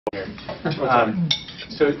here.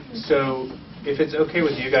 So if it's okay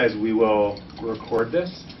with you guys, we will record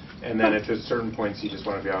this, and then if there's certain points you just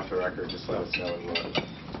want to be off the record, just let us know,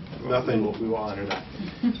 and we will honor that.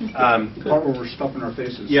 The part where we're stuffing our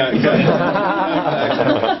faces. Yeah, exactly.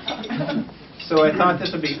 So I thought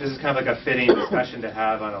this is kind of like a fitting discussion to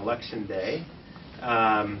have on Election Day.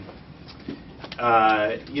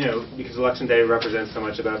 Because Election Day represents so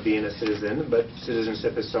much about being a citizen, but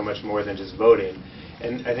citizenship is so much more than just voting.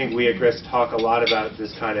 And I think we at Grist talk a lot about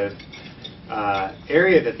this kind of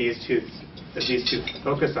area that these two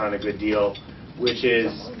focus on a good deal, which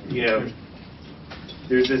is,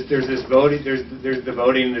 there's this voting, there's the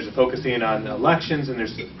voting, there's the focusing on elections, and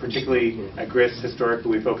there's particularly at Grist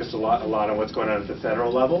historically we focus a lot on what's going on at the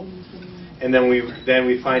federal level. And then we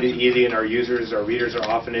find it easy, and our readers are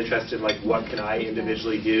often interested in, like, what can I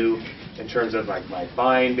individually do in terms of, like, my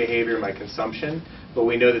buying behavior, my consumption. But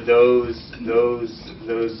we know that those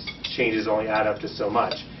changes only add up to so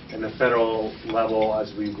much. And the federal level,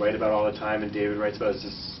 as we write about all the time, and David writes about, is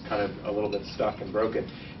just kind of a little bit stuck and broken.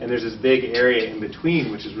 And there's this big area in between,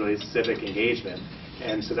 which is really civic engagement.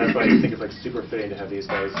 And so that's why I think it's like super fitting to have these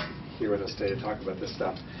guys here with us today to talk about this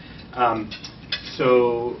stuff.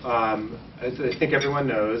 As I think everyone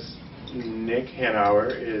knows, Nick Hanauer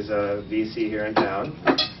is a VC here in town.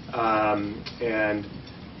 And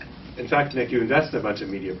in fact, Nick, you invest in a bunch of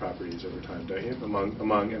media properties over time, don't you?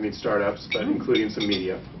 Among startups, but including some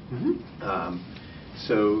media. Mm-hmm.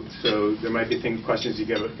 So there might be questions you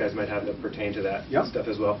guys might have that pertain to that stuff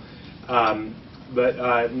as well.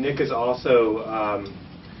 But Nick is also,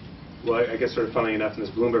 well, I guess sort of funnily enough, in this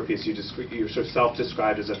Bloomberg piece, you're sort of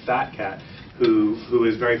self-described as a fat cat who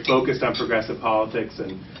is very focused on progressive politics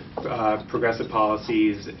and progressive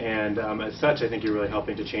policies, and as such, I think you're really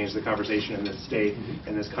helping to change the conversation in this state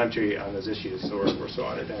and this country on those issues. So we're so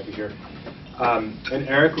honored to have you here. And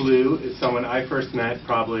Eric Liu is someone I first met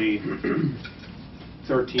probably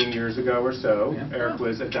 13 years ago or so. Yeah. Eric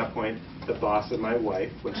was at that point the boss of my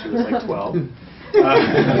wife when she was like 12.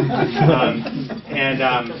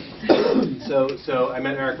 So I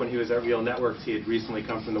met Eric when he was at Real Networks. He had recently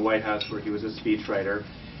come from the White House where he was a speechwriter.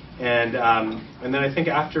 And then I think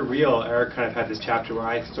after Real, Eric kind of had this chapter where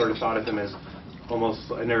I sort of thought of him as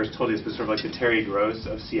almost, I never told you this, but sort of like the Terry Gross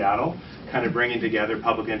of Seattle, kind of bringing together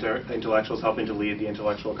public intellectuals, helping to lead the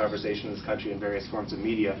intellectual conversation in this country in various forms of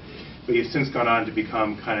media. But he's since gone on to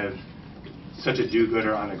become kind of such a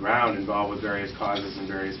do-gooder on the ground, involved with various causes and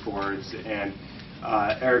various boards. And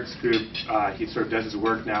Eric's group, he sort of does his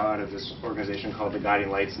work now out of this organization called the Guiding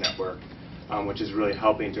Lights Network, which is really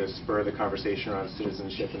helping to spur the conversation around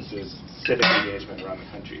citizenship and civic engagement around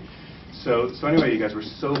the country. So anyway, you guys, we're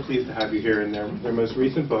so pleased to have you here. And their most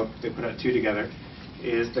recent book, they put out two together,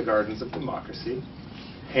 is The Gardens of Democracy.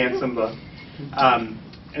 Handsome book.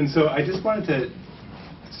 And so I just wanted to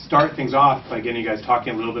start things off by getting you guys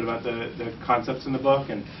talking a little bit about the concepts in the book,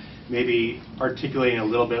 and maybe articulating a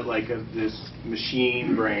little bit like this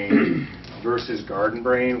machine brain versus garden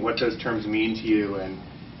brain, what those terms mean to you, and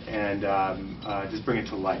just bring it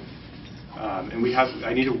to life. And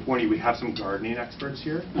I need to warn you, we have some gardening experts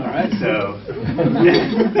here. All right. So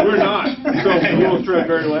we're not. So we'll tread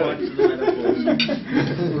very lightly.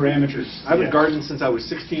 We're amateurs. I haven't gardened since I was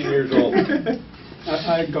 16 years old.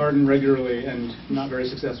 I garden regularly and not very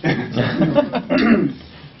successfully.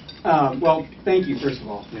 Well, thank you, first of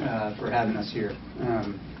all, for having us here.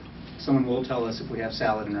 Someone will tell us if we have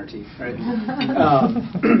salad in our teeth, right?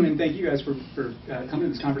 And thank you guys for coming to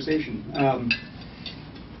this conversation.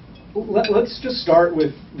 Let's just start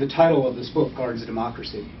with the title of this book, Gardens of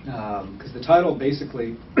Democracy, because the title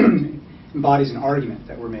basically embodies an argument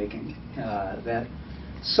that we're making, that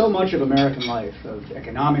so much of American life, of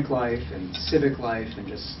economic life and civic life and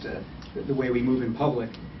just the way we move in public,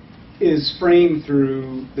 is framed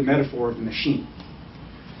through the metaphor of the machine.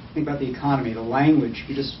 Think about the economy, the language.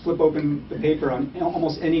 You just flip open the paper on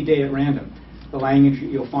almost any day at random. The language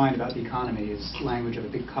you'll find about the economy is language of a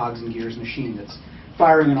big cogs and gears machine that's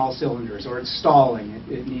firing on all cylinders, or it's stalling.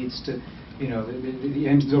 It needs to, the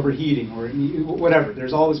engine's overheating, or whatever.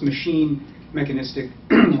 There's all this machine mechanistic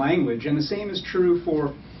language, and the same is true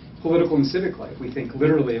for political and civic life. We think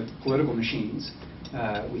literally of political machines.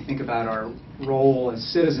 We think about our role as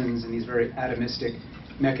citizens in these very atomistic,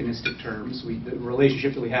 mechanistic terms. The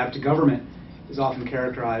relationship that we have to government is often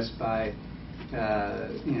characterized by,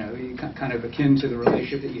 kind of akin to the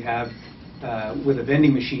relationship that you have with a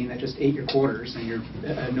vending machine that just ate your quarters, and you're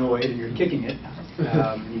annoyed and you're kicking it,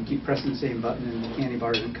 and you keep pressing the same button and the candy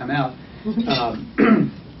bar doesn't come out.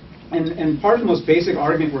 And part of the most basic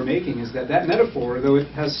argument we're making is that metaphor, though it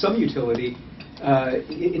has some utility,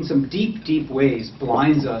 in some deep, deep ways,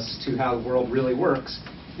 blinds us to how the world really works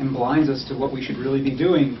and blinds us to what we should really be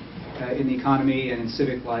doing in the economy and in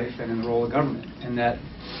civic life and in the role of government. And that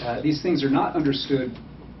these things are not understood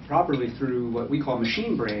properly through what we call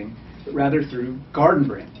machine brain, but rather through garden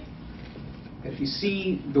brain. If you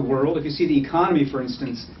see the world, if you see the economy, for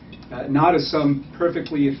instance, not as some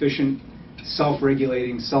perfectly efficient,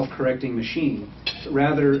 self-regulating, self-correcting machine, but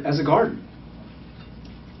rather as a garden.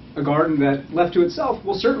 A garden that, left to itself,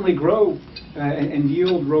 will certainly grow and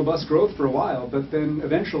yield robust growth for a while, but then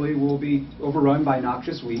eventually will be overrun by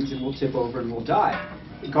noxious weeds and will tip over and will die.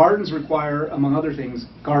 Gardens require, among other things,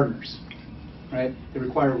 gardeners. Right? They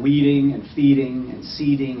require weeding and feeding and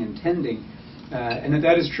seeding and tending. And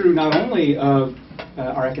that is true not only of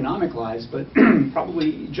our economic lives, but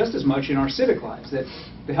probably just as much in our civic lives, that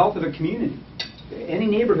the health of a community, any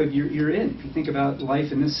neighborhood you're in, if you think about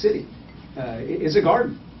life in this city, is a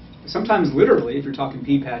garden. Sometimes literally, if you're talking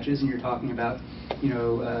pea patches and you're talking about,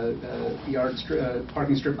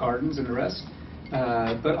 parking strip gardens and the rest,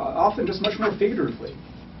 but often just much more figuratively,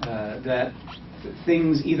 that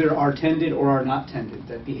things either are tended or are not tended,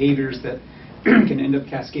 that behaviors that can end up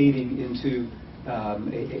cascading into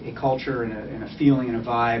a culture and a feeling and a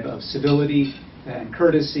vibe of civility and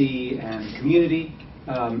courtesy and community,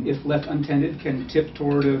 if left untended, can tip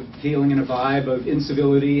toward a feeling and a vibe of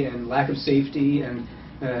incivility and lack of safety and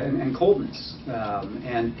coldness.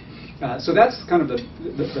 So that's kind of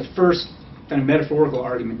the first kind of metaphorical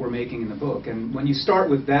argument we're making in the book. And when you start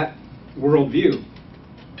with that worldview,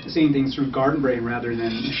 seeing things through garden brain rather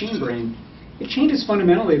than machine brain, it changes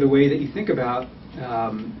fundamentally the way that you think about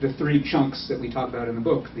the three chunks that we talk about in the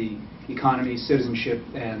book: the economy, citizenship,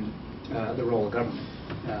 and the role of government.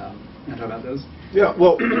 You want to talk about those? Yeah,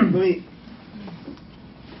 well,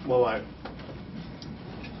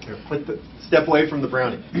 step away from the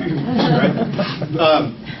brownie. Right?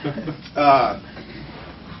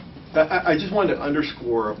 I just wanted to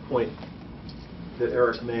underscore a point that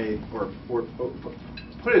Eric made, or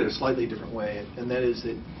put it a slightly different way, and that is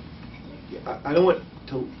that I don't want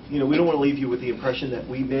to, we don't want to leave you with the impression that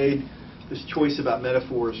we made this choice about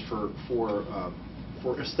metaphors for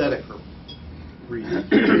aesthetic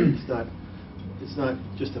reasons. It's not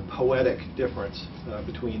just a poetic difference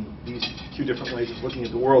between these two different ways of looking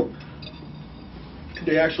at the world.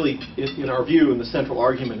 They actually, in our view, in the central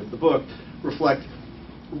argument of the book, reflect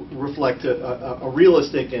a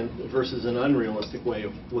realistic versus an unrealistic way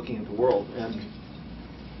of looking at the world.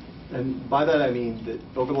 And by that I mean that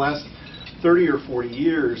over the last 30 or 40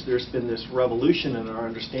 years, there's been this revolution in our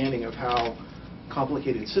understanding of how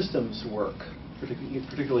complicated systems work,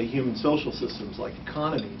 particularly human social systems like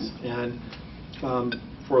economies. And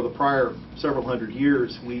for the prior several hundred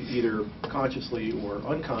years, we either consciously or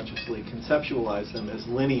unconsciously conceptualized them as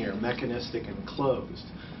linear, mechanistic, and closed,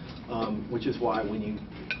 which is why when you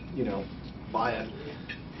buy a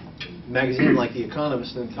magazine like The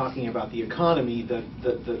Economist and talking about the economy, the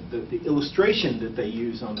illustration that they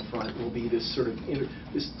use on the front will be this sort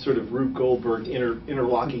of Rube Goldberg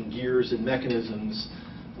interlocking gears and mechanisms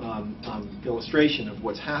illustration of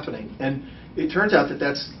what's happening. And it turns out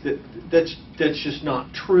that's just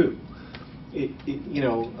not true. A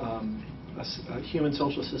human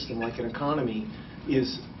social system like an economy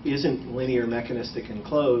isn't linear, mechanistic, and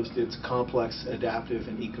closed. It's complex, adaptive,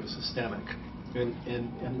 and ecosystemic.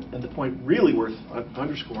 And the point really worth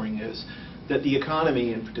underscoring is that the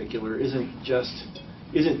economy in particular isn't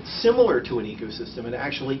similar to an ecosystem. It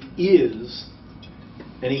actually is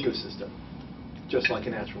an ecosystem, just like a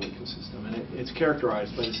natural ecosystem. And it's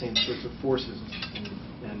characterized by the same sorts of forces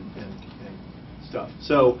and stuff.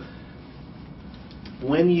 So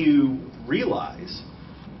when you realize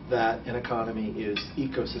that an economy is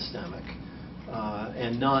ecosystemic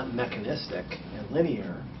and not mechanistic and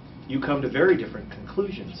linear, you come to very different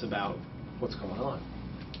conclusions about what's going on.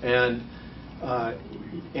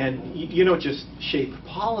 And you don't just shape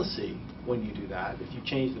policy when you do that. If you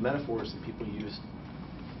change the metaphors that people use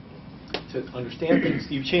to understand things,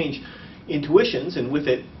 you change intuitions, and with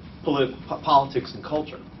it, politics and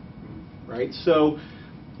culture. Right? So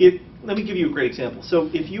let me give you a great example. So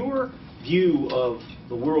if your view of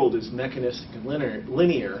the world is mechanistic and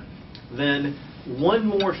linear, then one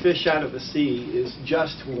more fish out of the sea is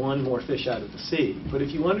just one more fish out of the sea. But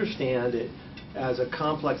if you understand it as a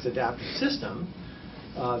complex adaptive system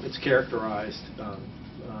that's characterized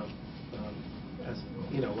as,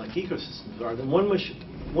 like ecosystems are, then one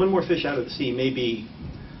more fish out of the sea may be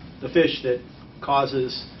the fish that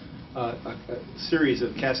causes a series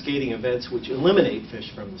of cascading events which eliminate fish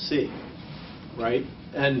from the sea, right?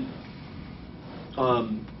 And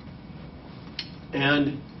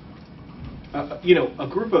a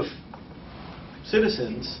group of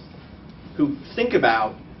citizens who think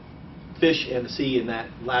about fish and the sea in that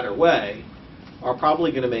latter way are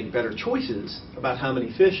probably going to make better choices about how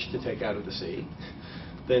many fish to take out of the sea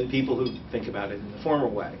than people who think about it in the former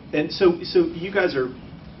way. And so you guys are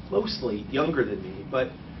mostly younger than me, but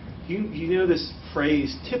you know this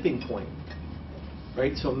phrase tipping point,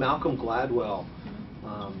 right? So Malcolm Gladwell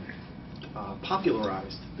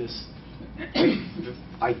popularized this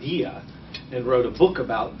idea and wrote a book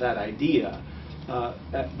about that idea.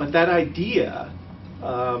 But that idea,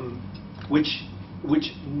 which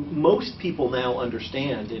most people now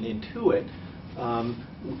understand and intuit,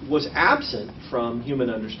 was absent from human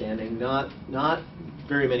understanding not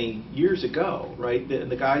very many years ago, right?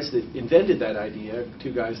 The guys that invented that idea,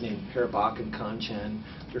 two guys named Per Bach and Con Chen,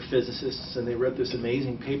 they're physicists, and they wrote this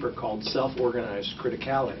amazing paper called Self-Organized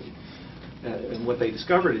Criticality. And what they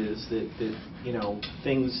discovered is that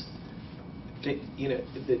things,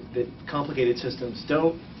 that complicated systems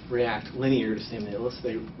don't react linear to stimulus.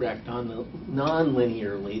 They react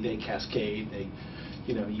non-linearly. They cascade.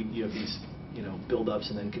 You have these buildups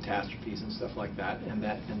and then catastrophes and stuff like that.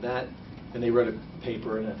 And they wrote a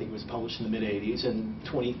paper, and I think it was published in the mid-'80s. And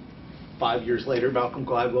 25 years later, Malcolm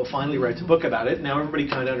Gladwell finally writes a book about it. Now everybody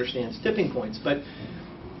kind of understands tipping points. But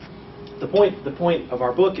the point of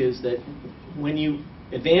our book is that when you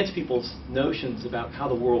advance people's notions about how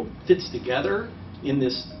the world fits together in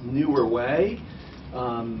this newer way,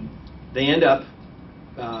 they end up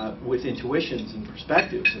with intuitions and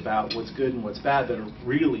perspectives about what's good and what's bad that are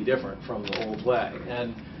really different from the old way.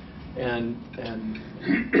 And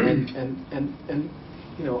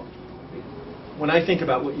when I think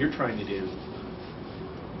about what you're trying to do,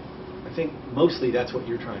 I think mostly that's what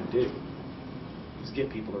you're trying to do, is get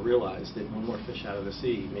people to realize that one more fish out of the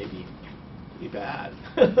sea may be bad,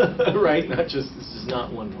 right? Not just, this is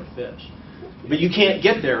not one more fish. But you can't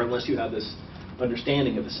get there unless you have this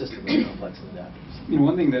understanding of the system that's complex and adaptive.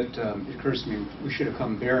 One thing that occurs to me, we should have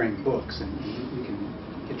come bearing books, and we can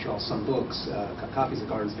get you all some books, copies of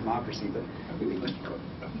Gardens of Democracy, but I don't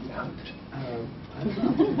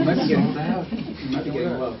know. You might be getting loud. You might be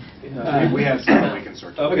getting low. We have some that we can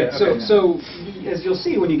sort through. Okay, so as you'll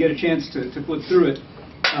see when you get a chance to flip through it,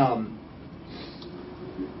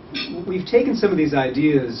 we've taken some of these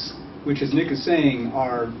ideas, which, as Nick is saying,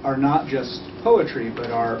 are not just poetry,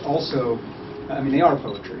 but are also, they are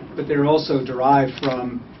poetry, but they're also derived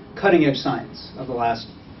from cutting-edge science of the last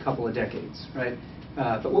couple of decades, right?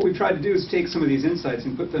 But what we've tried to do is take some of these insights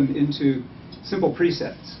and put them into simple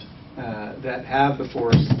precepts that have the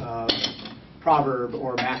force of proverb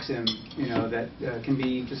or maxim, that can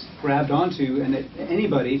be just grabbed onto, and that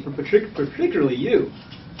anybody, particularly you,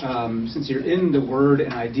 since you're in the word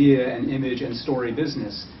and idea and image and story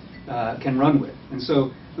business, can run with. And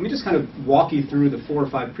so let me just kind of walk you through the 4 or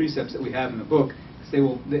 5 precepts that we have in the book, because they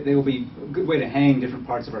will be a good way to hang different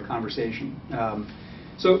parts of our conversation.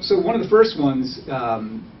 So one of the first ones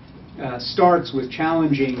starts with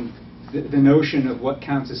challenging the notion of what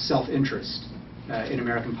counts as self-interest in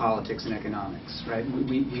American politics and economics, right?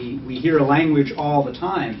 We hear a language all the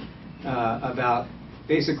time about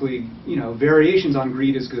basically, variations on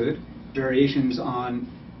greed is good, variations on,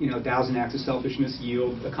 1,000 acts of selfishness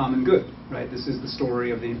yield a common good, right? This is the story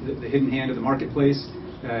of the hidden hand of the marketplace.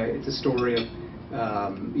 It's a story of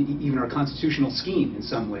even our constitutional scheme in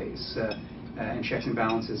some ways, and checks and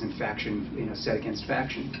balances and faction, set against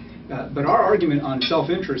faction. But our argument on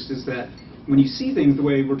self-interest is that when you see things the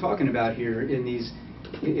way we're talking about here in these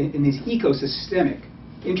ecosystemic,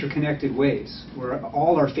 interconnected ways, where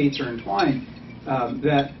all our fates are entwined,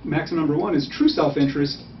 that maxim number 1 is true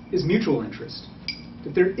self-interest is mutual interest.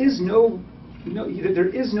 That there is no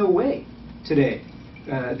way today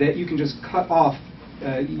that you can just cut off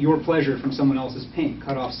your pleasure from someone else's pain,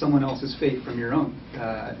 cut off someone else's fate from your own,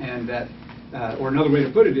 and that, or another way to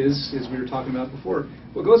put it is, as we were talking about before,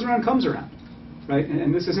 what goes around comes around, right?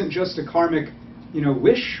 And this isn't just a karmic,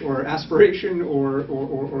 wish or aspiration or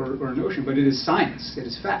notion, but it is science, it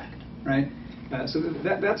is fact, right? So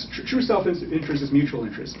that's true self-interest is mutual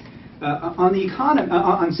interest. On the economy,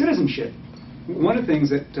 on citizenship, one of the things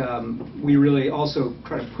that we really also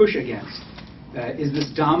try to push against is this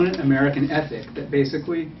dominant American ethic that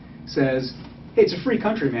basically says, hey, it's a free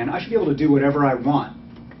country, man. I should be able to do whatever I want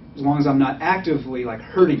as long as I'm not actively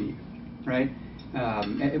hurting you, right?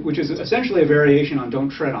 Which is essentially a variation on "don't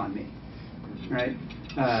tread on me," right?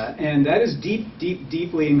 And that is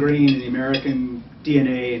deeply ingrained in the American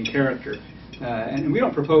DNA and character. And we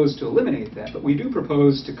don't propose to eliminate that, but we do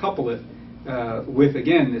propose to couple it with,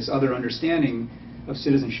 again, this other understanding of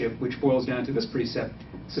citizenship, which boils down to this precept: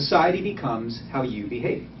 society becomes how you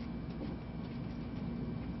behave.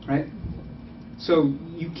 right? So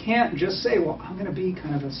you can't just say, well, I'm going to be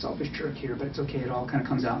kind of a selfish jerk here, but it's okay. It all kind of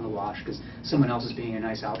comes out in the wash because someone else is being a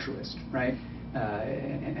nice altruist, right?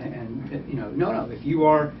 No. If you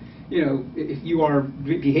are, if you are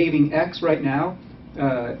behaving X right now,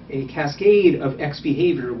 a cascade of X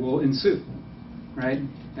behavior will ensue, right?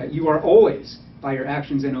 You are always, by your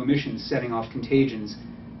actions and omissions, setting off contagions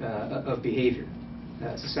of behavior.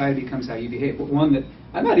 Society becomes how you behave. But one that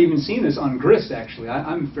I've not even seen this on Grist, actually.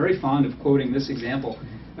 I'm very fond of quoting this example.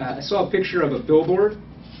 I saw a picture of a billboard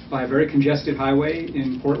by a very congested highway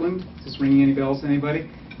in Portland. Is this ringing any bells to anybody?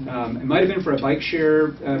 It might have been for a bike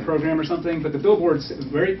share program or something, but the billboard's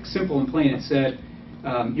very simple and plain. It said,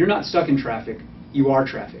 "You're not stuck in traffic, you are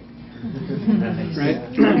traffic." Right?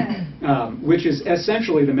 Which is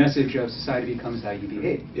essentially the message of society becomes how you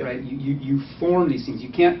behave. Yep. Right? You form these things. You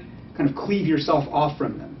can't kind of cleave yourself off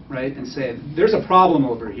from them, right? And say, there's a problem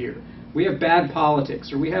over here. We have bad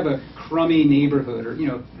politics, or we have a crummy neighborhood, or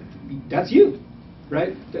that's you,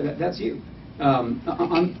 right? That's you. Again,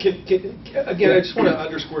 I just want to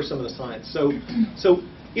underscore some of the science. So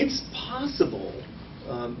it's possible,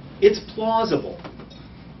 it's plausible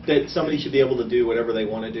that somebody should be able to do whatever they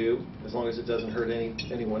want to do, as long as it doesn't hurt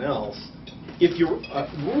anyone else, if your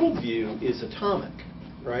worldview is atomic,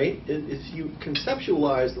 right? If you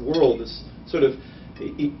conceptualize the world as sort of,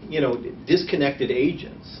 disconnected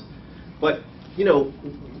agents. But,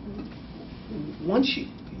 once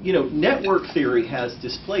network theory has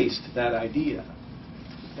displaced that idea.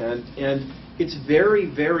 And it's very,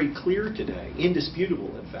 very clear today,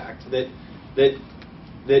 indisputable in fact, that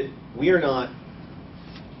we are not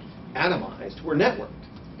atomized, we're networked.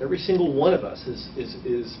 Every single one of us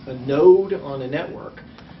is a node on a network.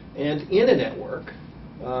 And in a network,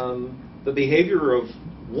 the behavior of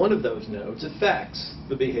one of those nodes affects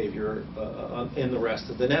the behavior in the rest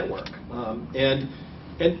of the network. And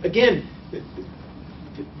again,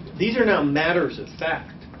 these are now matters of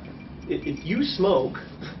fact. If you smoke,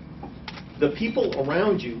 the people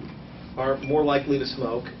around you are more likely to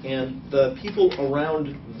smoke, and the people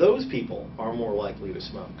around those people are more likely to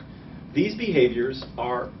smoke. These behaviors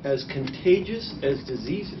are as contagious as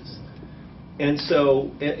diseases. And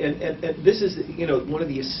so, and this is, one of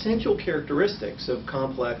the essential characteristics of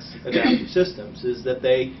complex adaptive systems is that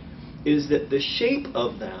the shape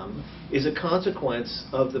of them is a consequence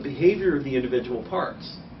of the behavior of the individual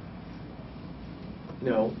parts.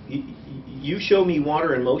 You show me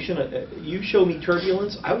water in motion, you show me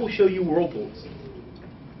turbulence, I will show you whirlpools.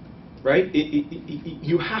 Right?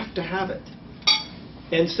 You have to have it.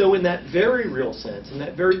 And so in that very real sense, in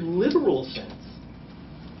that very literal sense,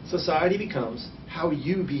 society becomes how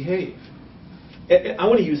you behave. I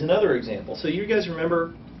want to use another example. So you guys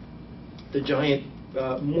remember the giant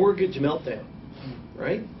mortgage meltdown,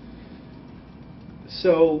 right?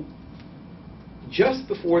 So just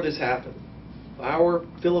before this happened, our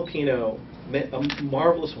Filipino, a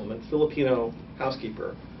marvelous woman, Filipino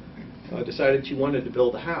housekeeper, decided she wanted to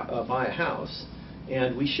buy a house,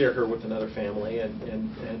 and we share her with another family,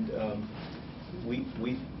 and we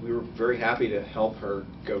were very happy to help her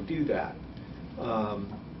go do that.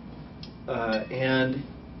 And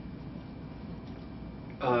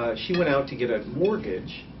she went out to get a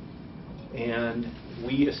mortgage, and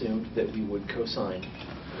we assumed that we would co-sign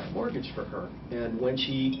that mortgage for her. And when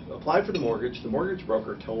she applied for the mortgage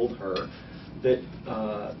broker told her that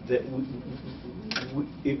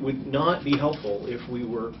it would not be helpful if we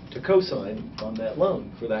were to co-sign on that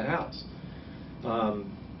loan for that house.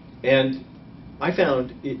 And I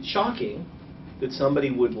found it shocking that somebody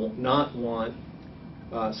would not want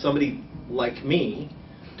somebody like me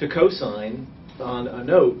to co-sign on a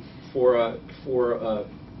note for a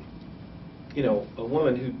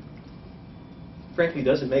woman who frankly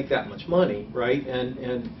doesn't make that much money, right?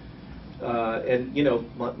 And the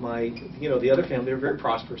other family, they're very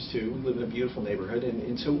prosperous too. We live in a beautiful neighborhood,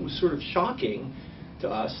 and so it was sort of shocking to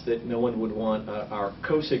us that no one would want our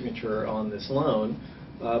co-signature on this loan.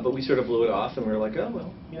 But we sort of blew it off, and we were like, oh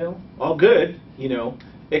well, all good,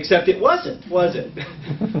 Except it wasn't, was it?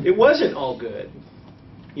 It wasn't all good.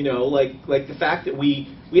 Like the fact that we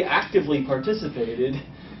actively participated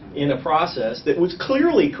in a process that was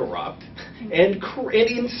clearly corrupt and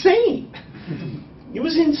insane. It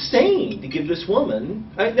was insane to give this woman.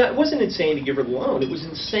 It wasn't insane to give her the loan. It was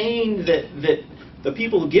insane that the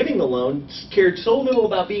people giving the loan cared so little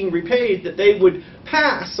about being repaid that they would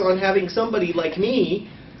pass on having somebody like me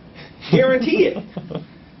guarantee it.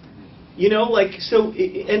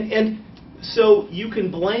 So you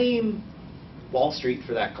can blame Wall Street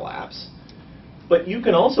for that collapse, but you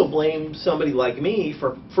can also blame somebody like me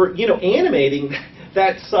for animating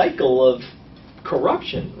that cycle of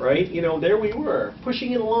corruption, right? There we were,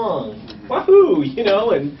 pushing it along, wahoo,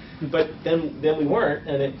 but then we weren't,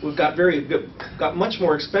 and it got much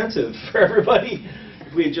more expensive for everybody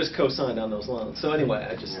if we had just co-signed on those loans. So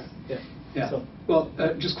anyway, Yeah. So. Well,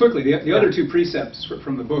 just quickly, the other two precepts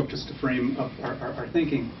from the book, just to frame up our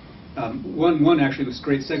thinking. One actually was a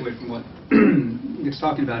great segue from what it's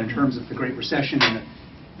talking about in terms of the Great Recession and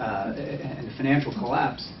the financial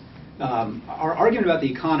collapse. Our argument about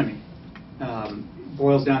the economy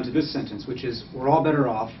boils down to this sentence, which is, we're all better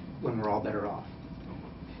off when we're all better off.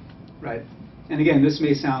 Right? And again, this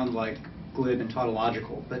may sound like glib and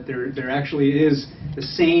tautological, but there actually is the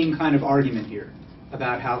same kind of argument here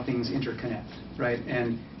about how things interconnect, right?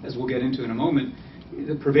 And as we'll get into in a moment,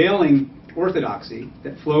 the prevailing orthodoxy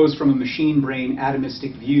that flows from a machine brain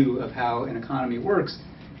atomistic view of how an economy works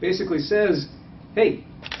basically says, hey,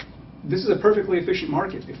 this is a perfectly efficient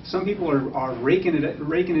market. If some people are raking it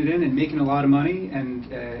in and making a lot of money, and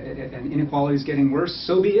inequality is getting worse,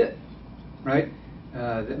 so be it, right?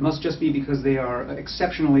 That must just be because they are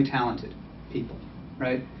exceptionally talented people,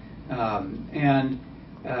 right?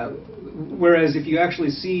 Whereas if you actually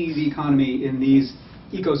see the economy in these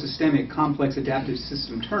ecosystemic, complex, adaptive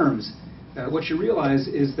system terms, what you realize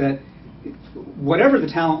is that whatever the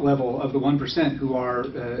talent level of the 1% who are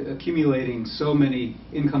accumulating so many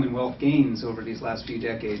income and wealth gains over these last few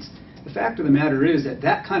decades, the fact of the matter is that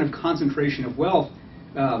that kind of concentration of wealth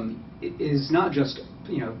is not just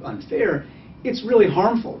unfair, it's really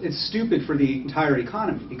harmful. It's stupid for the entire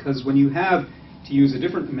economy, because when you have, to use a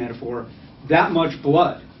different metaphor, that much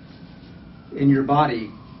blood in your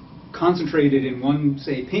body concentrated in one,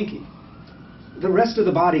 say, pinky, the rest of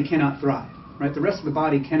the body cannot thrive, right? The rest of the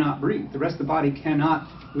body cannot breathe. The rest of the body cannot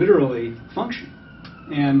literally function.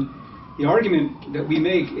 And the argument that we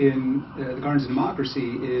make in the Gardens of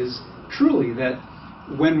Democracy is truly that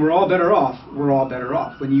when we're all better off, we're all better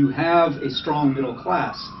off. When you have a strong middle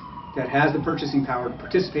class that has the purchasing power to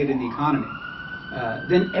participate in the economy,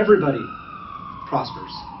 then everybody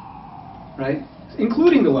prospers, right?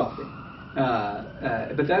 Including the wealthy.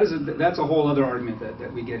 But that's a whole other argument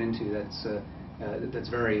that we get into that's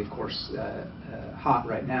very, of course, hot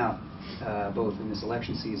right now, both in this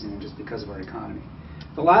election season and just because of our economy.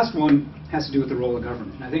 The last one has to do with the role of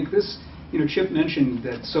government. And I think this, Chip mentioned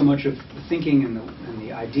that so much of the thinking and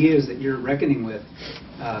the ideas that you're reckoning with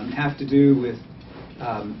have to do with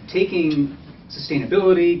taking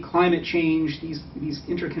sustainability, climate change, these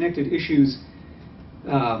interconnected issues,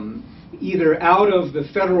 either out of the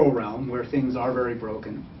federal realm, where things are very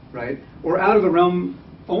broken, right, or out of the realm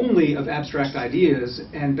only of abstract ideas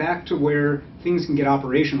and back to where things can get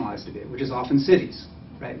operationalized a bit, which is often cities,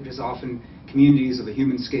 right, which is often communities of a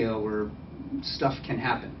human scale where stuff can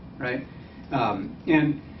happen, right?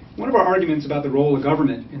 And one of our arguments about the role of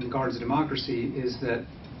government in the Gardens of Democracy is that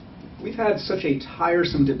we've had such a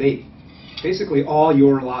tiresome debate, basically all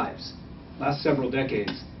your lives, last several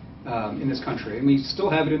decades, in this country, and we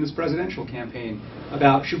still have it in this presidential campaign,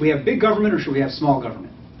 about should we have big government or should we have small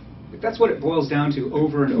government? That's what it boils down to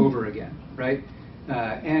over and over again, right?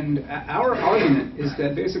 And our argument is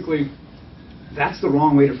that basically that's the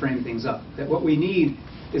wrong way to frame things up. That what we need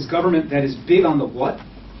is government that is big on the what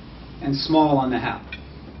and small on the how,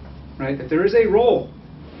 right? That there is a role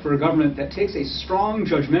for a government that takes a strong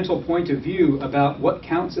judgmental point of view about what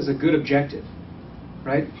counts as a good objective,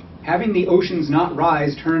 right? Having the oceans not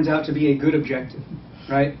rise turns out to be a good objective,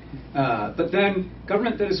 right? But then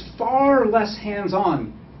government that is far less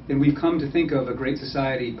hands-on than we've come to think of a great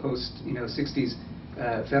society post 60s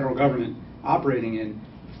federal government operating in,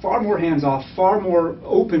 far more hands-off, far more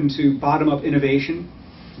open to bottom-up innovation,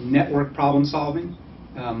 network problem solving,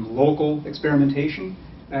 local experimentation,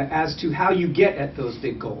 as to how you get at those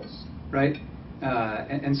big goals, right?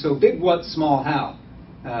 And so big what, small how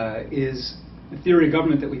is the theory of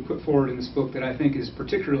government that we put forward in this book that I think is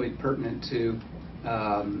particularly pertinent to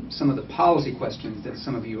some of the policy questions that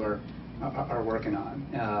some of you are working on.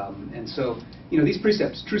 And so, these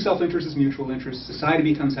precepts, true self-interest is mutual interest, society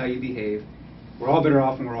becomes how you behave, we're all better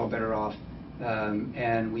off and we're all better off,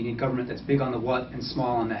 and we need government that's big on the what and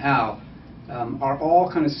small on the how, are all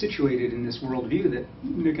kind of situated in this worldview that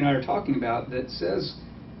Nick and I are talking about that says,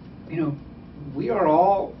 we are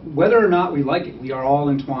all, whether or not we like it, we are all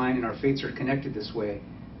entwined and our fates are connected this way.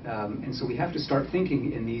 And so we have to start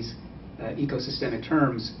thinking in these ecosystemic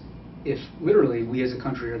terms if literally we as a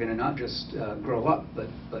country are going to not just grow up, but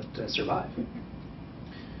survive.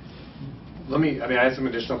 I have some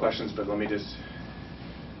additional questions, but let me just,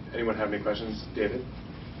 anyone have any questions? David?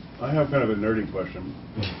 I have kind of a nerdy question.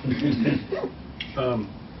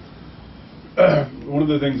 One of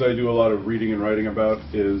the things I do a lot of reading and writing about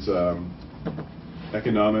is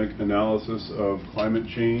economic analysis of climate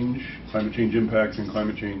change impacts, and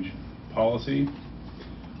climate change policy.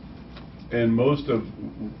 And most of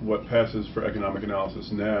what passes for economic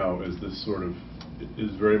analysis now is this sort of,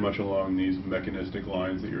 is very much along these mechanistic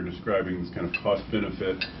lines that you're describing, this kind of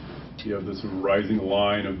cost-benefit. You have this rising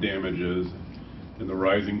line of damages and the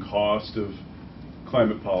rising cost of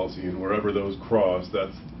climate policy, and wherever those cross,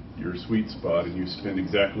 that's your sweet spot, and you spend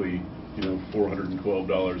exactly,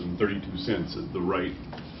 $412.32 is the right,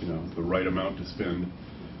 the right amount to spend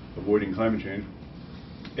avoiding climate change.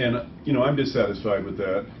 And I'm dissatisfied with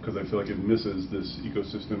that because I feel like it misses this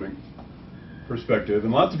ecosystemic perspective,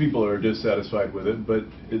 and lots of people are dissatisfied with it, but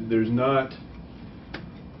it's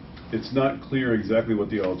not clear exactly what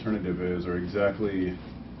the alternative is, or exactly,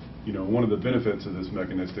 one of the benefits of this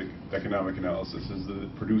mechanistic economic analysis is that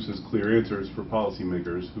it produces clear answers for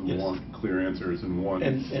policymakers who Yes. want clear answers and want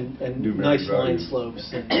And numeric nice line values.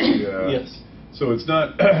 slopes. And Yeah. Yes. So it's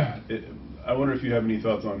not. I wonder if you have any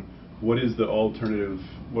thoughts on what is the alternative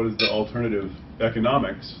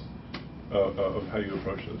economics of how you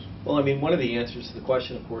approach this. Well, I mean, one of the answers to the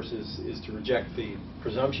question, of course, is to reject the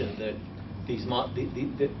presumption that these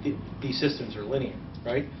systems are linear,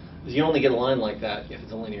 right? Because you only get a line like that if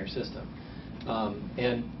it's a linear system.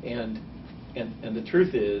 And the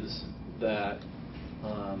truth is that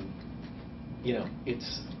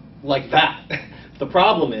it's like that. The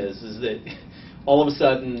problem is that all of a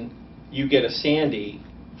sudden you get a Sandy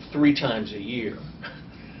 3 times a year,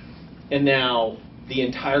 and now the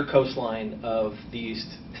entire coastline of the east,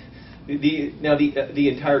 the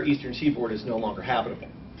entire eastern seaboard is no longer habitable.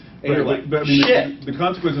 And you're like, but I mean, shit. the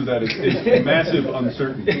consequence of that is massive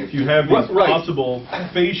uncertainty. If you have these Right. possible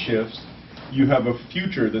phase shifts, you have a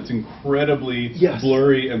future that's incredibly Yes.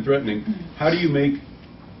 blurry and threatening. How do you make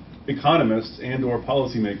economists and/or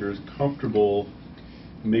policymakers comfortable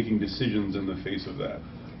making decisions in the face of that?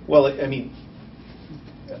 Well, I mean,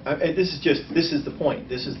 this is the point.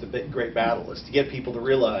 This is the great battle, is to get people to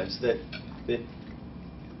realize that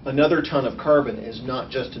another ton of carbon is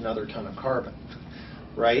not just another ton of carbon,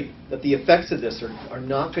 right? That the effects of this are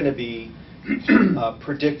not going to be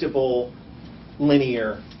predictable,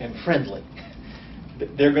 linear, and friendly.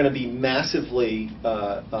 They're going to be massively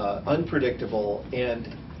unpredictable, and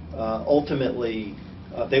ultimately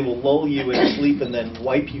they will lull you in sleep and then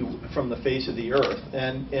wipe you from the face of the earth.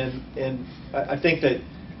 And I think that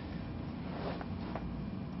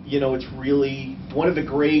it's really one of the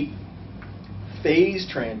great phase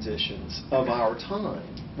transitions of our time.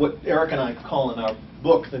 What Eric and I call in our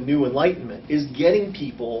book, The New Enlightenment, is getting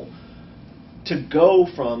people to go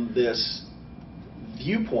from this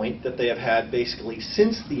viewpoint that they have had basically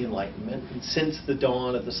since the Enlightenment and since the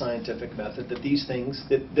dawn of the scientific method, that these things,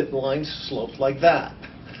 that lines slope like that,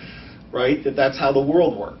 right? That's how the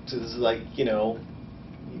world works. It's like,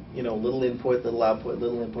 little input, little output,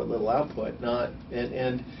 little input, little output.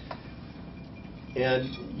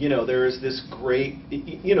 There is this great,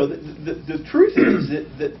 the truth is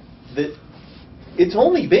that it's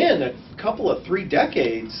only been a couple of 3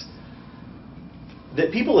 decades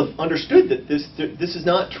that people have understood that this is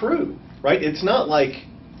not true, right? It's not like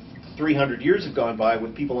 300 years have gone by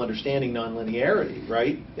with people understanding nonlinearity,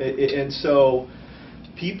 right? And so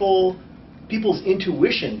people's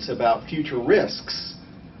intuitions about future risks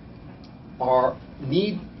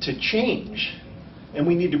need to change, and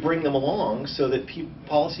we need to bring them along so that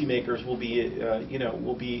policymakers will be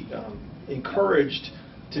encouraged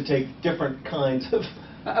to take different kinds of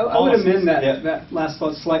I would amend that, Yeah. that last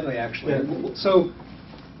thought slightly, actually. Yeah. So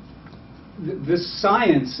the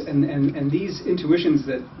science and these intuitions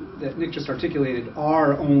that Nick just articulated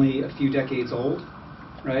are only a few decades old,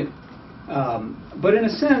 right? But in a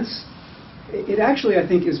sense, it actually, I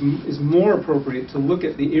think, is more appropriate to look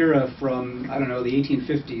at the era from, I don't know, the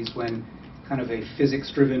 1850s, when kind of a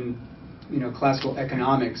physics-driven, classical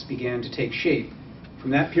economics began to take shape.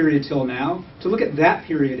 From that period till now, to look at that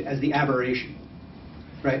period as the aberration,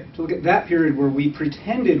 right? To look at that period where we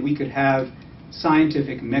pretended we could have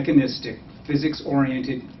scientific, mechanistic,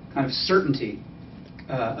 physics-oriented kind of certainty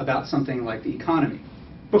about something like the economy.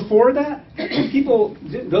 Before that, people,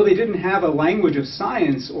 though they didn't have a language of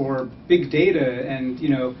science or big data and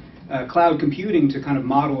cloud computing to kind of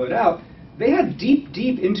model it out, they had deep,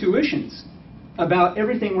 deep intuitions about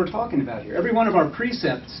everything we're talking about here. Every one of our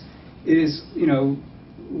precepts is,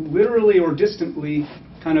 literally or distantly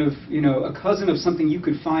kind of, a cousin of something you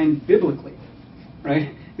could find biblically,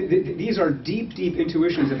 right? These are deep, deep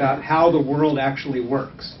intuitions about how the world actually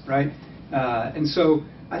works, right? And so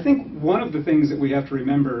I think one of the things that we have to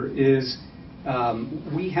remember is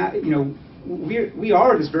we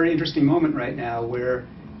are at this very interesting moment right now where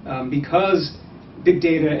because big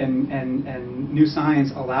data and new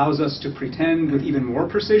science allows us to pretend with even more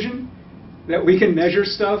precision that we can measure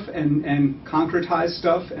stuff and concretize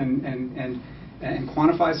stuff and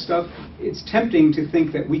quantify stuff. It's tempting to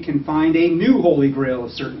think that we can find a new holy grail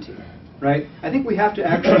of certainty, right? I think we have to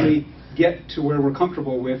actually get to where we're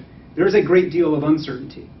comfortable with there's a great deal of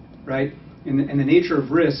uncertainty, right? And the nature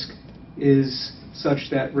of risk is such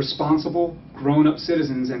that responsible grown-up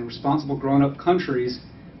citizens and responsible grown-up countries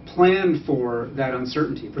plan for that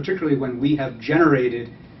uncertainty, particularly when we have generated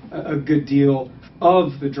a good deal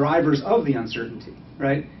of the drivers of the uncertainty,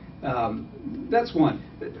 right? That's one.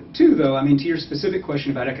 Two, though, I mean, to your specific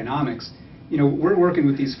question about economics, we're working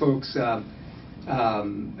with these folks at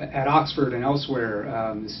Oxford and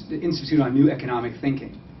elsewhere, this Institute on New Economic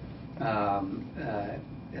Thinking.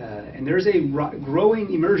 And there's a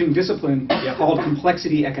growing, emerging discipline called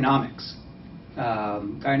complexity economics. A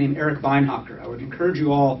guy named Eric Beinhocker. I would encourage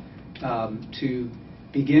you all to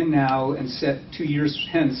begin now and set 2 years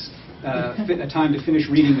hence a time to finish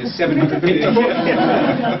reading this 700-page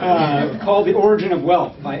book called The Origin of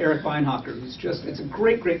Wealth by Eric Beinhocker, who's it's a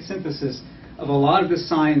great, great synthesis of a lot of this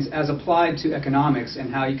science as applied to economics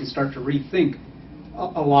and how you can start to rethink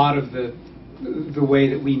a lot of the way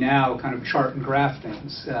that we now kind of chart and graph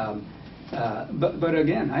things. But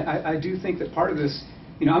again, I do think that part of this,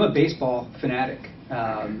 I'm a baseball fanatic,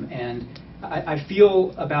 and I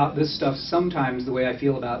feel about this stuff sometimes the way I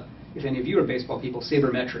feel about, if any of you are baseball people,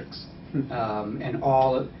 sabermetrics. And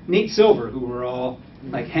all Nate Silver, who we're all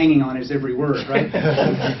like hanging on his every word, right?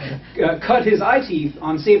 Cut his eye teeth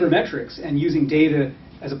on sabermetrics and using data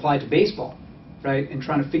as applied to baseball, right? And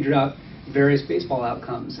trying to figure out various baseball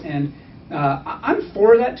outcomes. And I'm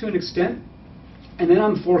for that to an extent, and then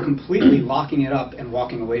I'm for completely locking it up and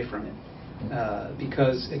walking away from it.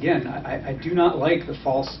 Because, again, I do not like the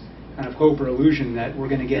false kind of hope or illusion that we're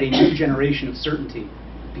going to get a new generation of certainty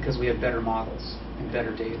because we have better models and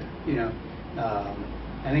better data.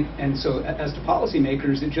 I think, and so as to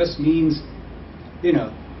policymakers, it just means,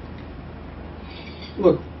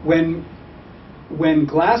 look, when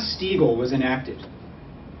Glass-Steagall was enacted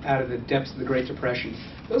out of the depths of the Great Depression,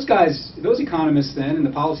 those economists then and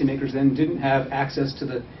the policymakers then didn't have access to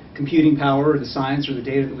the computing power or the science or the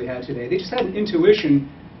data that we had today. They just had an intuition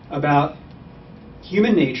about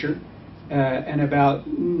human nature and about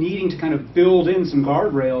needing to kind of build in some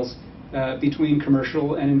guardrails between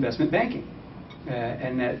commercial and investment banking.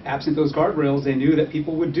 And that absent those guardrails, they knew that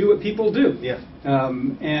people would do what people do. Yeah.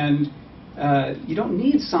 And you don't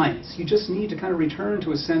need science. You just need to kind of return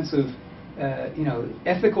to a sense of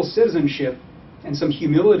ethical citizenship and some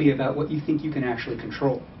humility about what you think you can actually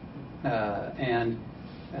control. And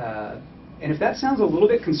if that sounds a little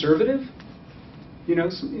bit conservative,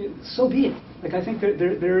 so be it. Like, I think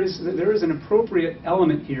there is an appropriate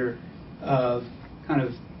element here of kind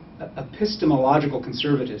of epistemological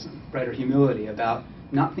conservatism, right, or humility about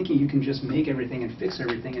not thinking you can just make everything and fix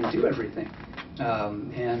everything and do everything.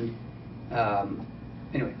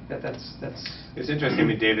 Anyway, that's. It's interesting. I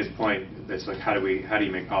mean, David's point. That's like, how do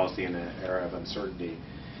you make policy in an era of uncertainty?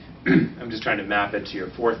 I'm just trying to map it to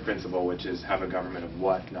your fourth principle, which is have a government of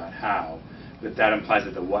what, not how. But that implies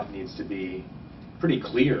that the what needs to be pretty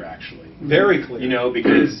clear, actually. Very clear.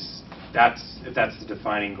 Because if that's the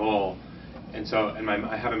defining goal. And so,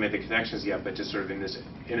 I haven't made the connections yet, but just sort of in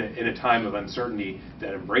a time of uncertainty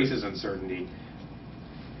that embraces uncertainty,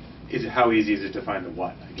 how easy is it to find the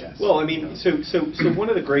what, I guess? Well, I mean, so one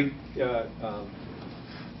of the great, let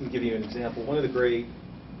me give you an example. One of the great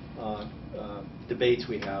debates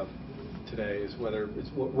we have today is what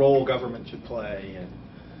role government should play in,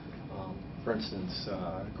 for instance,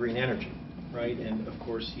 green energy, right? And of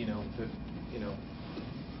course,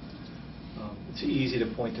 it's easy to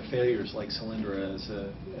point to failures like Solyndra as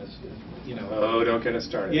Oh, don't get us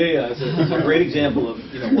started. Yeah, it's a great example of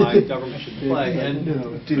why government should play. And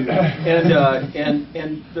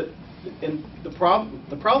the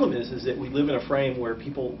problem is that we live in a frame where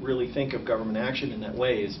people really think of government action in that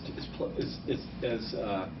way as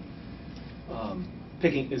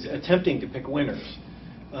attempting to pick winners.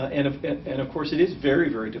 And of course, it is very,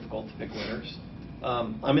 very difficult to pick winners.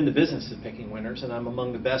 I'm in the business of picking winners, and I'm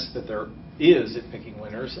among the best that there is at picking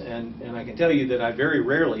winners, and I can tell you that I very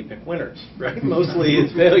rarely pick winners, right? Mostly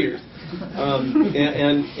it's failures.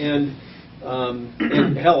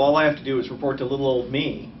 And hell, all I have to do is report to little old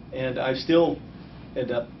me, and I still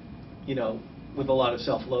end up, with a lot of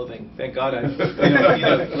self-loathing. Thank God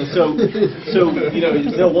So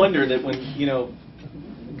it's no wonder that when,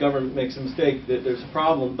 government makes a mistake that there's a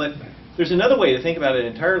problem. But there's another way to think about it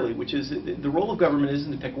entirely, which is that the role of government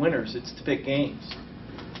isn't to pick winners, it's to pick games.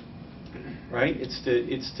 Right? It's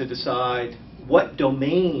to decide what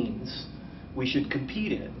domains we should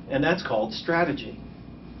compete in, and that's called strategy.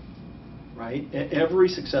 Right? Every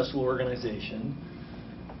successful organization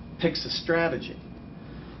picks a strategy.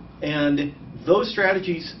 And those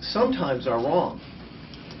strategies sometimes are wrong.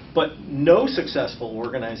 But no successful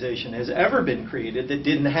organization has ever been created that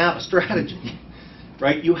didn't have a strategy.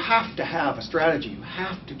 Right? You have to have a strategy. You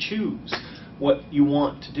have to choose what you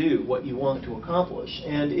want to do, what you want to accomplish.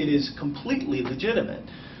 And it is completely legitimate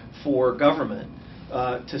for government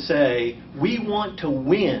to say, we want to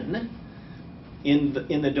win in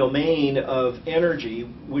the domain of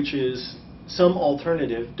energy, which is some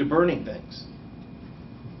alternative to burning things.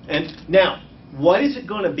 And now, what is it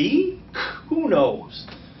going to be? Who knows?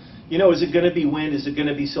 You know, is it going to be wind? Is it going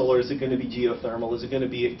to be solar? Is it going to be geothermal? Is it going to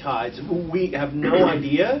be tides? We have no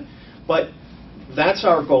idea, but that's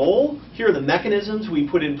our goal. Here are the mechanisms we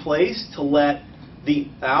put in place to let the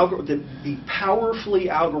powerfully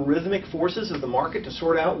algorithmic forces of the market to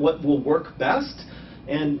sort out what will work best,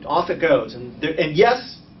 and off it goes. And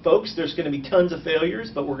yes, folks, there's going to be tons of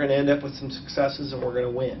failures, but we're going to end up with some successes and we're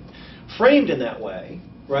going to win. Framed in that way,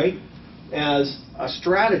 right, as a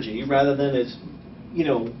strategy rather than as, you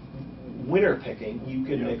know, winner picking, you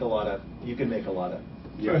can make a lot of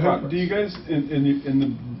progress. Do you guys in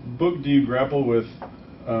the book, do you grapple with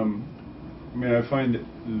I mean, I find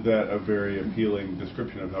that a very appealing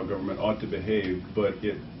description of how government ought to behave, but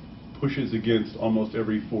it pushes against almost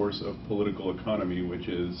every force of political economy, which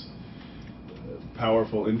is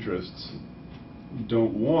powerful interests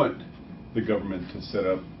don't want the government to set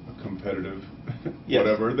up a competitive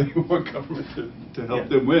whatever. They want government to help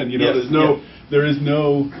them win. You know, there is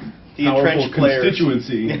no the powerful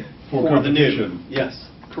constituency for competition. Yes,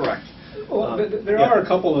 correct. Well, there are a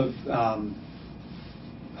couple of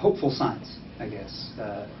hopeful signs, I guess.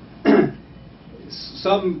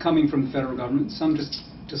 Some coming from the federal government, some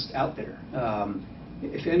just out there.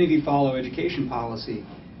 If any of you follow education policy,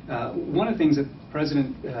 one of the things that the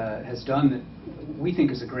President has done that we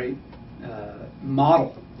think is a great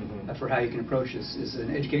model for how you can approach this is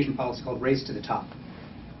an education policy called Race to the Top.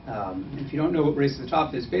 If you don't know what Race to the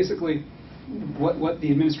Top is, basically what the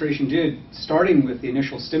administration did, starting with the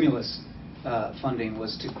initial stimulus funding,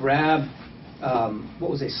 was to grab what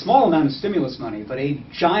was a small amount of stimulus money, but a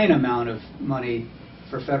giant amount of money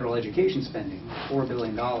for federal education spending, $4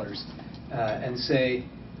 billion, and say,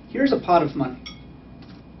 here's a pot of money.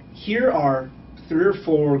 Here are 3 or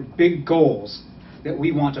 4 big goals that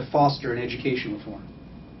we want to foster in education reform,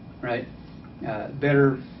 right?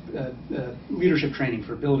 Better leadership training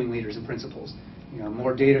for building leaders and principals, you know,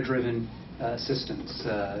 more data-driven systems,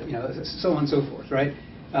 you know, so on and so forth, right?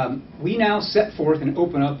 We now set forth and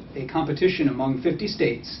open up a competition among 50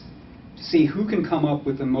 states to see who can come up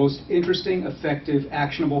with the most interesting, effective,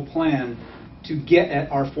 actionable plan to get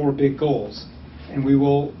at our 4 big goals. And we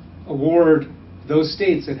will award those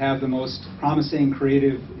states that have the most promising,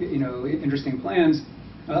 creative, you know, interesting plans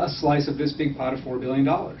a slice of this big pot of $4 billion,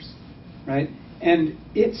 right? And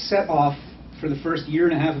it set off, for the first year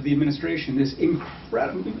and a half of the administration, this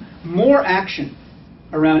incredible, more action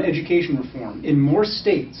around education reform in more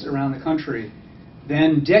states around the country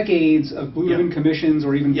than decades of blue ribbon commissions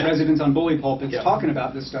or even presidents on bully pulpits talking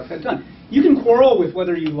about this stuff had done. You can quarrel with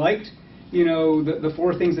whether you liked, you know, the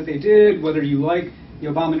 4 things that they did, whether you like the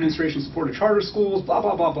Obama administration supported charter schools, blah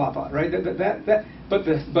blah blah blah blah, right? But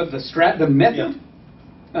the method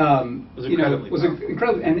was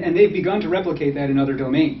incredible, and they've begun to replicate that in other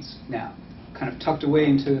domains now, kind of tucked away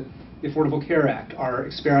into the Affordable Care Act, are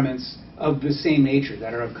experiments of the same nature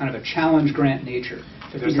that are of kind of a challenge grant nature.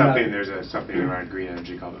 There's something around green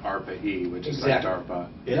energy called ARPA-E, which is like DARPA,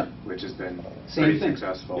 which has been pretty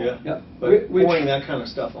successful. But pouring that kind of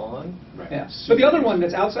stuff on. Right. But the other one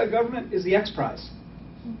that's outside government is the X Prize,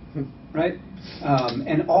 right?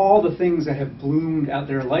 And all the things that have bloomed out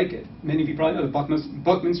there like it. Many of you probably know the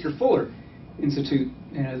Buckminster Fuller Institute,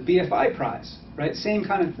 you know, the BFI Prize, right? Same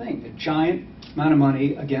kind of thing. A giant amount of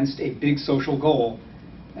money against a big social goal,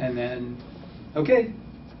 and then, okay,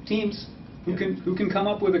 teams. Who can come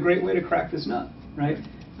up with a great way to crack this nut, right?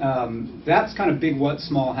 That's kind of big what,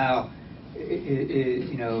 small how,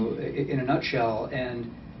 you know, in a nutshell. And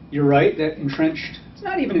you're right that entrenched, it's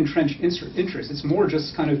not even entrenched interest, it's more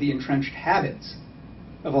just kind of the entrenched habits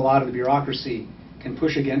of a lot of the bureaucracy can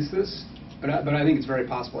push against this. But I think it's very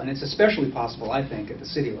possible, and it's especially possible, I think, at the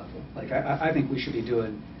city level. Like, I think we should be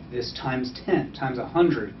doing this times 10, times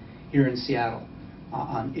 100 here in Seattle.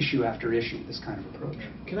 On issue after issue, this kind of approach.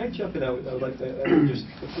 Can I jump in? I would like to just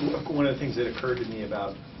one of the things that occurred to me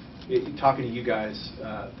about talking to you guys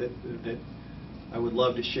that I would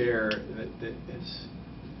love to share that has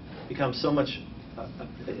become so much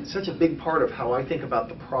such a big part of how I think about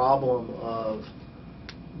the problem of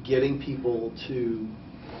getting people to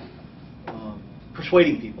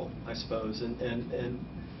persuading people, I suppose, and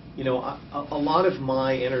you know, a lot of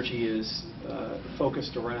my energy is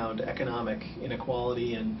focused around economic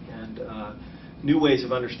inequality and new ways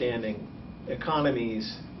of understanding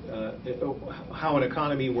economies, how an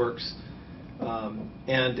economy works,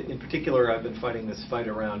 and in particular, I've been fighting this fight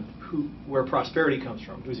around where prosperity comes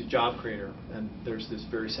from, who's a job creator, and there's this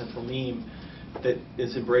very central meme that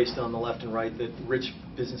is embraced on the left and right that rich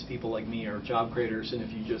business people like me are job creators, and if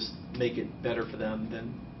you just make it better for them,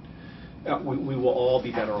 then we will all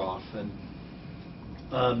be better off.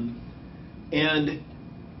 And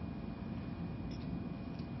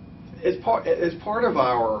as part of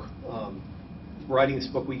our writing this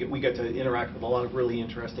book, we get to interact with a lot of really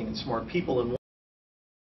interesting and smart people. And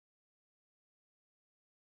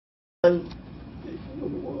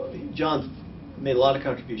John made a lot of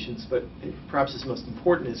contributions, but perhaps his most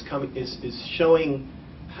important is showing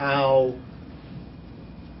how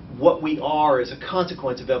what we are is a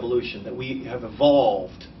consequence of evolution, that we have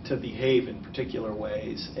evolved to behave in particular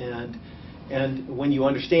ways. And when you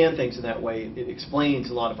understand things in that way, it explains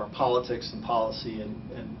a lot of our politics and policy and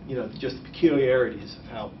you know, just the peculiarities of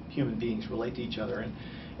how human beings relate to each other.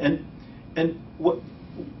 And what,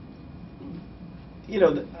 you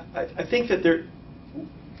know, I think that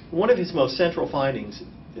one of his most central findings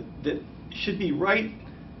that should be right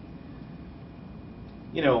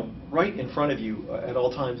in front of you at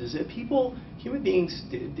all times is that human beings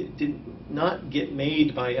did not get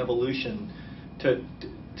made by evolution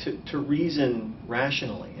to reason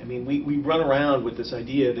rationally. I mean, we run around with this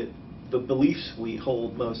idea that the beliefs we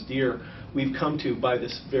hold most dear, we've come to by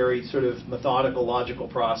this very sort of methodical, logical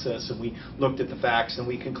process, and we looked at the facts and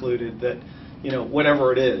we concluded that, you know,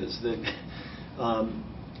 whatever it is, that,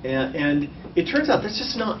 and it turns out that's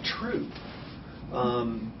just not true.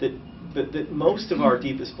 That most of our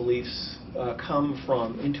deepest beliefs come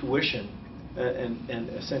from intuition and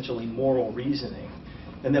essentially moral reasoning,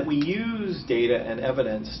 and that we use data and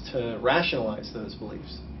evidence to rationalize those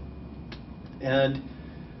beliefs, and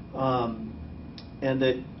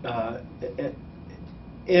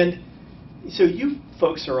so you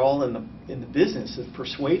folks are all in the business of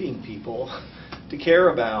persuading people to care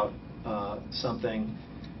about something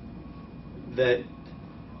that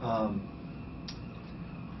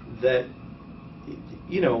that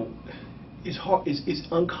you know is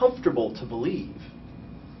uncomfortable to believe,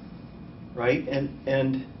 right?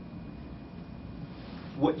 And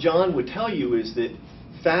what John would tell you is that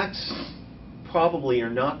facts probably are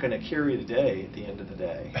not going to carry the day at the end of the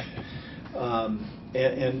day,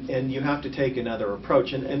 and you have to take another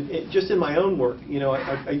approach. And just in my own work, you know,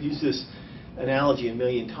 I use this analogy a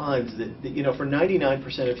million times that you know, for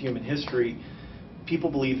 99% of human history,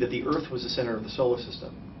 people believe that the Earth was the center of the solar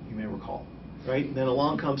system. You may recall, right? And then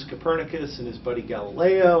along comes Copernicus and his buddy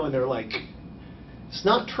Galileo, and they're like, it's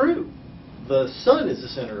not true. The sun is the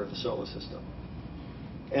center of the solar system.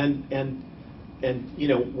 And you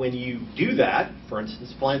know, when you do that, for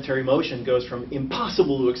instance, planetary motion goes from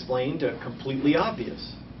impossible to explain to completely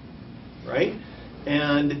obvious, right?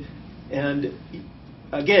 And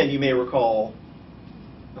again, you may recall,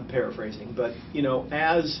 I'm paraphrasing, but you know,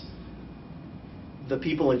 as the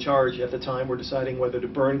people in charge at the time were deciding whether to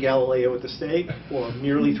burn Galileo at the stake or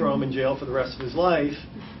merely throw him in jail for the rest of his life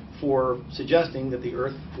for suggesting that the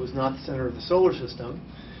Earth was not the center of the solar system,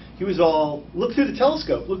 he was all, look through the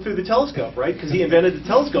telescope, right? Because he invented the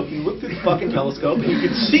telescope. You look through the fucking telescope and you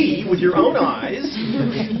could see with your own eyes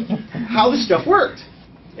how the stuff worked.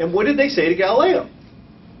 And what did they say to Galileo?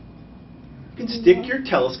 You can stick your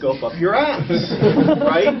telescope up your ass,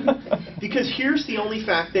 right? Because here's the only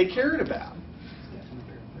fact they cared about.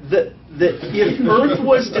 That if Earth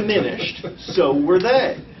was diminished, so were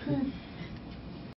they.